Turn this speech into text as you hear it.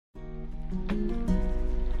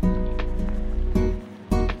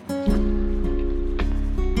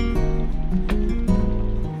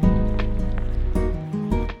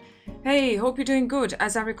Hey, hope you're doing good.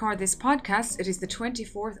 As I record this podcast, it is the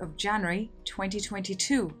 24th of January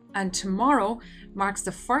 2022, and tomorrow marks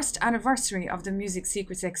the first anniversary of the Music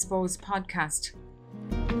Secrets Exposed podcast.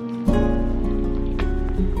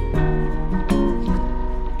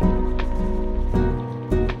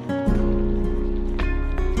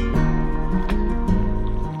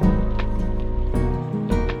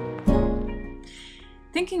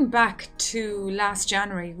 Thinking back to last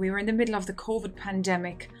January, we were in the middle of the COVID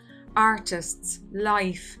pandemic. Artists,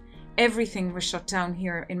 life, everything was shut down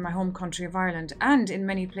here in my home country of Ireland and in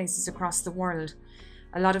many places across the world.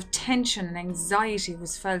 A lot of tension and anxiety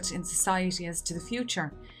was felt in society as to the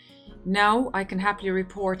future. Now I can happily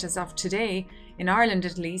report, as of today, in Ireland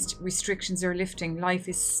at least, restrictions are lifting. Life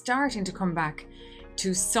is starting to come back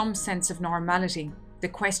to some sense of normality. The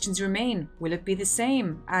questions remain. Will it be the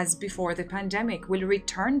same as before the pandemic? Will it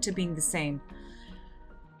return to being the same?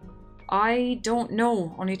 I don't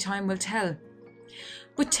know, only time will tell.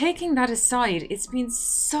 But taking that aside, it's been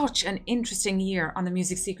such an interesting year on the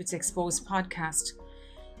Music Secrets Exposed podcast.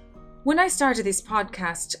 When I started this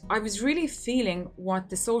podcast, I was really feeling what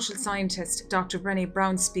the social scientist Dr. Brené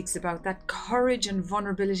Brown speaks about, that courage and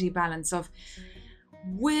vulnerability balance of,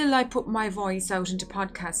 will I put my voice out into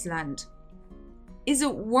podcast land? Is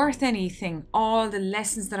it worth anything, all the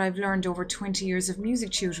lessons that I've learned over 20 years of music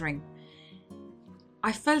tutoring?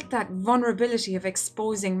 I felt that vulnerability of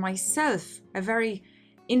exposing myself, a very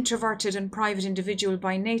introverted and private individual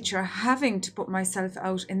by nature, having to put myself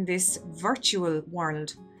out in this virtual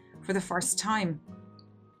world for the first time.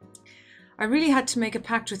 I really had to make a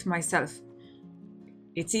pact with myself.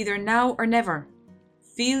 It's either now or never.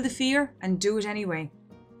 Feel the fear and do it anyway.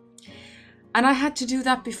 And I had to do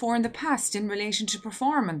that before in the past in relation to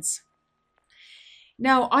performance.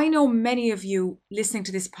 Now, I know many of you listening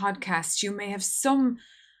to this podcast, you may have some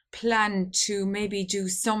plan to maybe do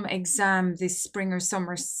some exam this spring or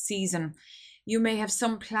summer season. You may have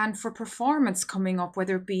some plan for performance coming up,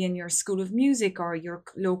 whether it be in your school of music or your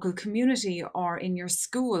local community or in your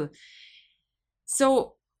school.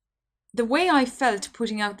 So the way I felt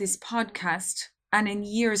putting out this podcast, and in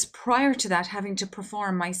years prior to that having to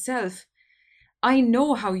perform myself, I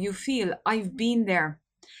know how you feel. I've been there.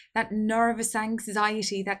 That nervous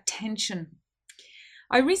anxiety, that tension.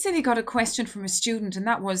 I recently got a question from a student, and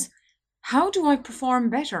that was, how do I perform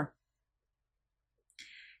better?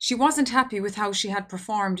 She wasn't happy with how she had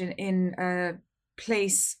performed in a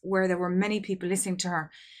place where there were many people listening to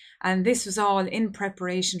her. And this was all in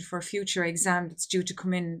preparation for a future exam that's due to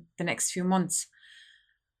come in the next few months.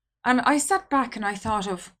 And I sat back and I thought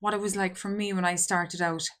of what it was like for me when I started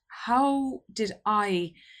out. How did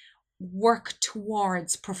I work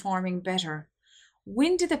towards performing better?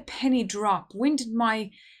 When did the penny drop? When did my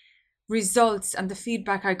results and the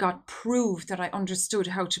feedback I got prove that I understood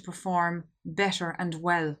how to perform better and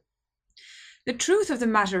well? The truth of the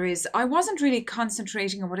matter is, I wasn't really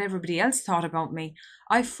concentrating on what everybody else thought about me.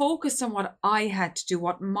 I focused on what I had to do,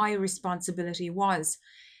 what my responsibility was.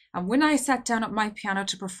 And when I sat down at my piano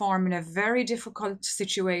to perform in a very difficult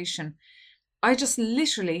situation, I just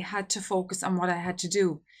literally had to focus on what I had to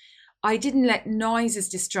do. I didn't let noises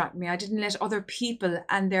distract me. I didn't let other people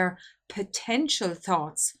and their potential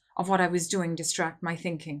thoughts of what I was doing distract my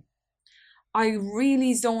thinking. I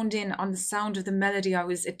really zoned in on the sound of the melody I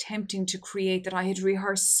was attempting to create, that I had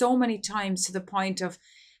rehearsed so many times to the point of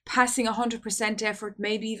passing 100% effort,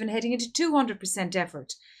 maybe even heading into 200%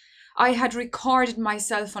 effort. I had recorded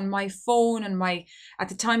myself on my phone and at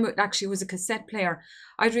the time it actually was a cassette player.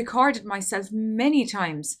 I'd recorded myself many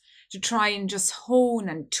times to try and just hone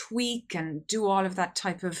and tweak and do all of that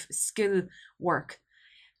type of skill work.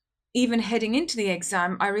 Even heading into the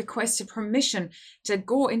exam, I requested permission to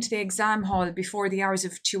go into the exam hall before the hours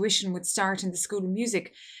of tuition would start in the School of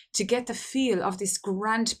Music to get the feel of this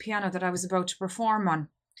grand piano that I was about to perform on.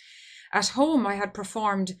 At home, I had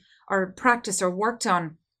performed or practiced or worked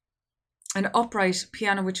on an upright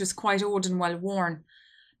piano which was quite old and well worn.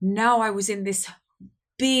 Now I was in this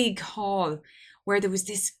big hall where there was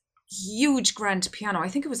this huge grand piano. I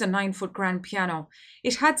think it was a 9-foot grand piano.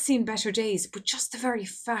 It had seen better days, but just the very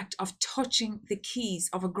fact of touching the keys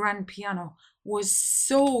of a grand piano was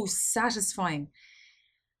so satisfying.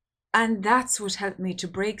 And that's what helped me to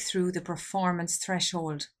break through the performance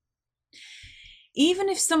threshold. Even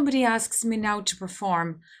if somebody asks me now to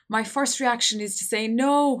perform, my first reaction is to say,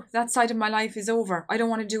 no, that side of my life is over. I don't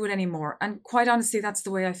want to do it anymore. And quite honestly, that's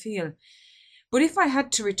the way I feel. But if I had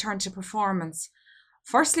to return to performance,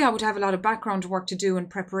 firstly, I would have a lot of background work to do in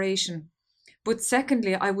preparation. But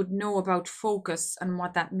secondly, I would know about focus and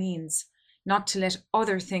what that means, not to let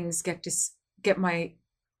other things get my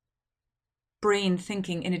brain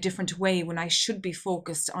thinking in a different way when I should be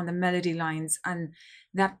focused on the melody lines and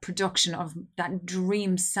that production of that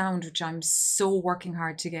dream sound, which I'm so working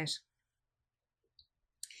hard to get.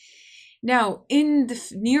 Now, in the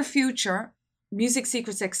near future, Music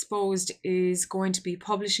Secrets Exposed is going to be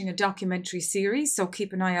publishing a documentary series, so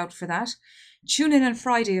keep an eye out for that. Tune in on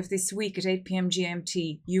Friday of this week at 8 p.m.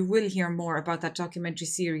 GMT. You will hear more about that documentary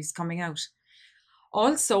series coming out.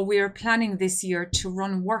 Also, we are planning this year to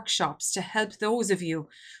run workshops to help those of you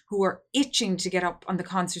who are itching to get up on the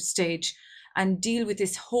concert stage and deal with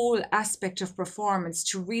this whole aspect of performance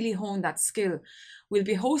to really hone that skill. We'll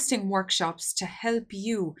be hosting workshops to help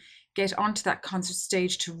you get onto that concert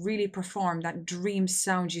stage to really perform that dream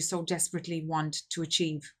sound you so desperately want to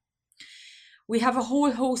achieve. We have a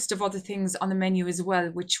whole host of other things on the menu as well,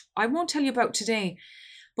 which I won't tell you about today,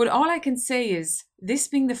 but all I can say is, this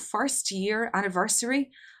being the first year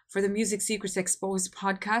anniversary for the Music Secrets Exposed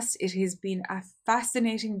podcast, it has been a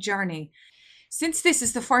fascinating journey. Since this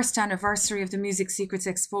is the first anniversary of the Music Secrets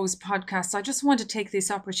Exposed podcast, I just want to take this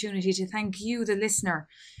opportunity to thank you, the listener,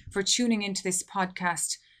 for tuning into this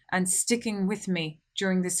podcast and sticking with me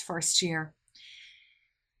during this first year.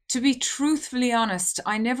 To be truthfully honest,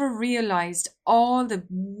 I never realized all the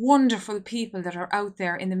wonderful people that are out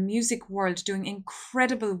there in the music world doing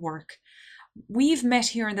incredible work. We've met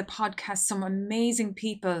here in the podcast some amazing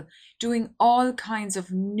people doing all kinds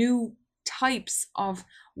of new types of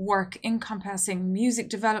work encompassing music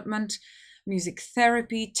development, music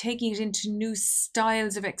therapy, taking it into new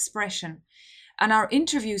styles of expression. And our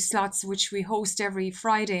interview slots, which we host every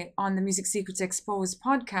Friday on the Music Secrets Exposed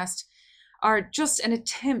podcast, are just an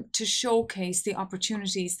attempt to showcase the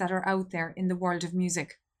opportunities that are out there in the world of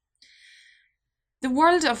music. The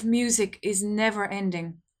world of music is never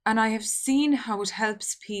ending, and I have seen how it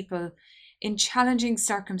helps people in challenging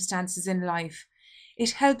circumstances in life. It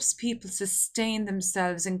helps people sustain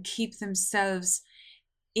themselves and keep themselves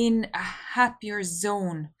in a happier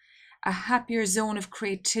zone of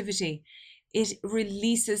creativity. It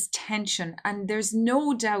releases tension, and there's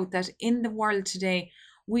no doubt that in the world today,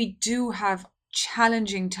 we do have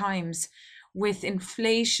challenging times with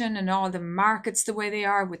inflation and all the markets the way they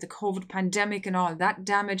are, with the COVID pandemic and all that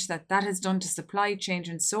damage that has done to supply chain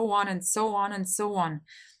and so on and so on and so on.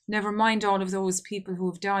 Never mind all of those people who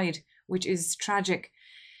have died, which is tragic.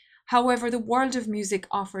 However, the world of music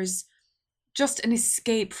offers just an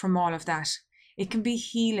escape from all of that. It can be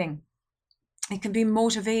healing. It can be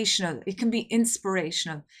motivational. It can be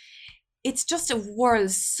inspirational. It's just a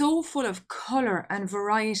world so full of colour and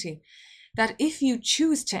variety that if you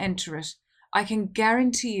choose to enter it, I can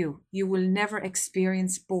guarantee you will never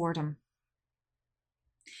experience boredom.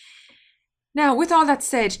 Now, with all that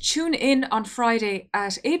said, tune in on Friday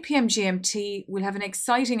at 8 p.m. GMT. We'll have an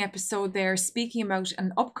exciting episode there speaking about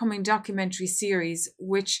an upcoming documentary series,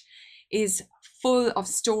 which is full of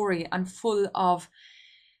story and full of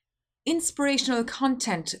inspirational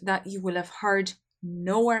content that you will have heard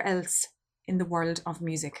nowhere else in the world of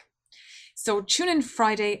music. So tune in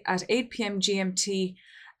Friday at 8 p.m. GMT.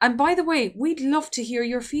 And by the way, we'd love to hear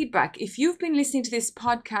your feedback. If you've been listening to this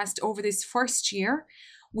podcast over this first year,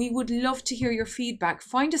 we would love to hear your feedback.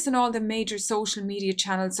 Find us on all the major social media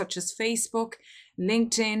channels such as Facebook,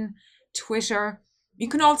 LinkedIn, Twitter. You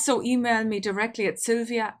can also email me directly at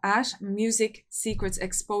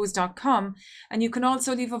sylvia@musicsecretsexposed.com, and you can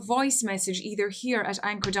also leave a voice message either here at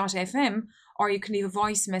anchor.fm, or you can leave a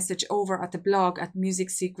voice message over at the blog at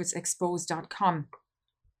musicsecretsexposed.com.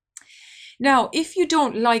 Now, if you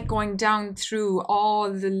don't like going down through all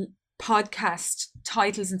the podcast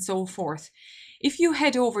titles and so forth, if you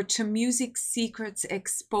head over to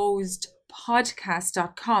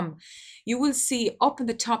musicsecretsexposedpodcast.com, you will see up in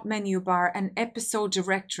the top menu bar an episode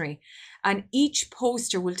directory, and each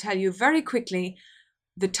poster will tell you very quickly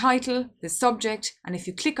the title, the subject, and if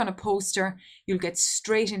you click on a poster, you'll get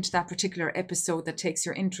straight into that particular episode that takes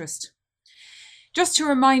your interest. Just to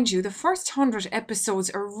remind you, the first 100 episodes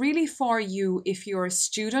are really for you if you're a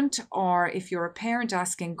student or if you're a parent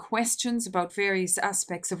asking questions about various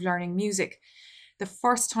aspects of learning music. The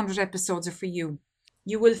first 100 episodes are for you.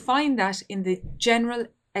 You will find that in the general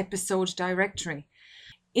episode directory.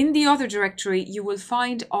 In the other directory, you will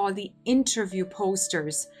find all the interview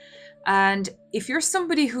posters. And if you're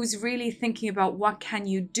somebody who's really thinking about what can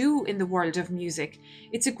you do in the world of music,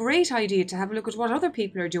 it's a great idea to have a look at what other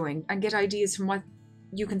people are doing and get ideas from what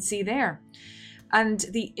you can see there. And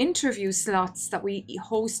the interview slots that we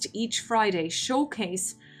host each Friday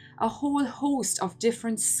showcase a whole host of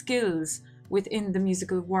different skills within the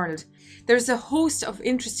musical world. There's a host of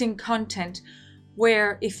interesting content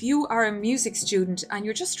where if you are a music student and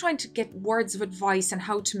you're just trying to get words of advice on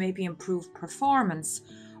how to maybe improve performance,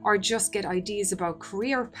 or just get ideas about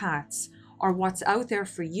career paths or what's out there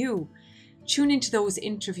for you, tune into those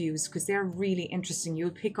interviews because they're really interesting. You'll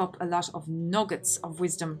pick up a lot of nuggets of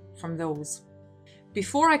wisdom from those.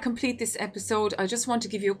 Before I complete this episode, I just want to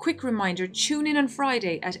give you a quick reminder. Tune in on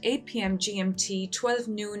Friday at 8 p.m. GMT, 12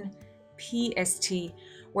 noon PST,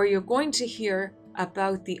 where you're going to hear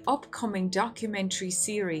about the upcoming documentary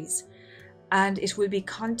series, and it will be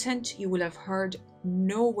content you will have heard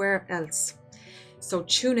nowhere else. So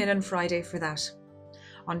tune in on Friday for that.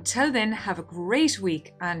 Until then, have a great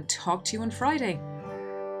week and talk to you on Friday.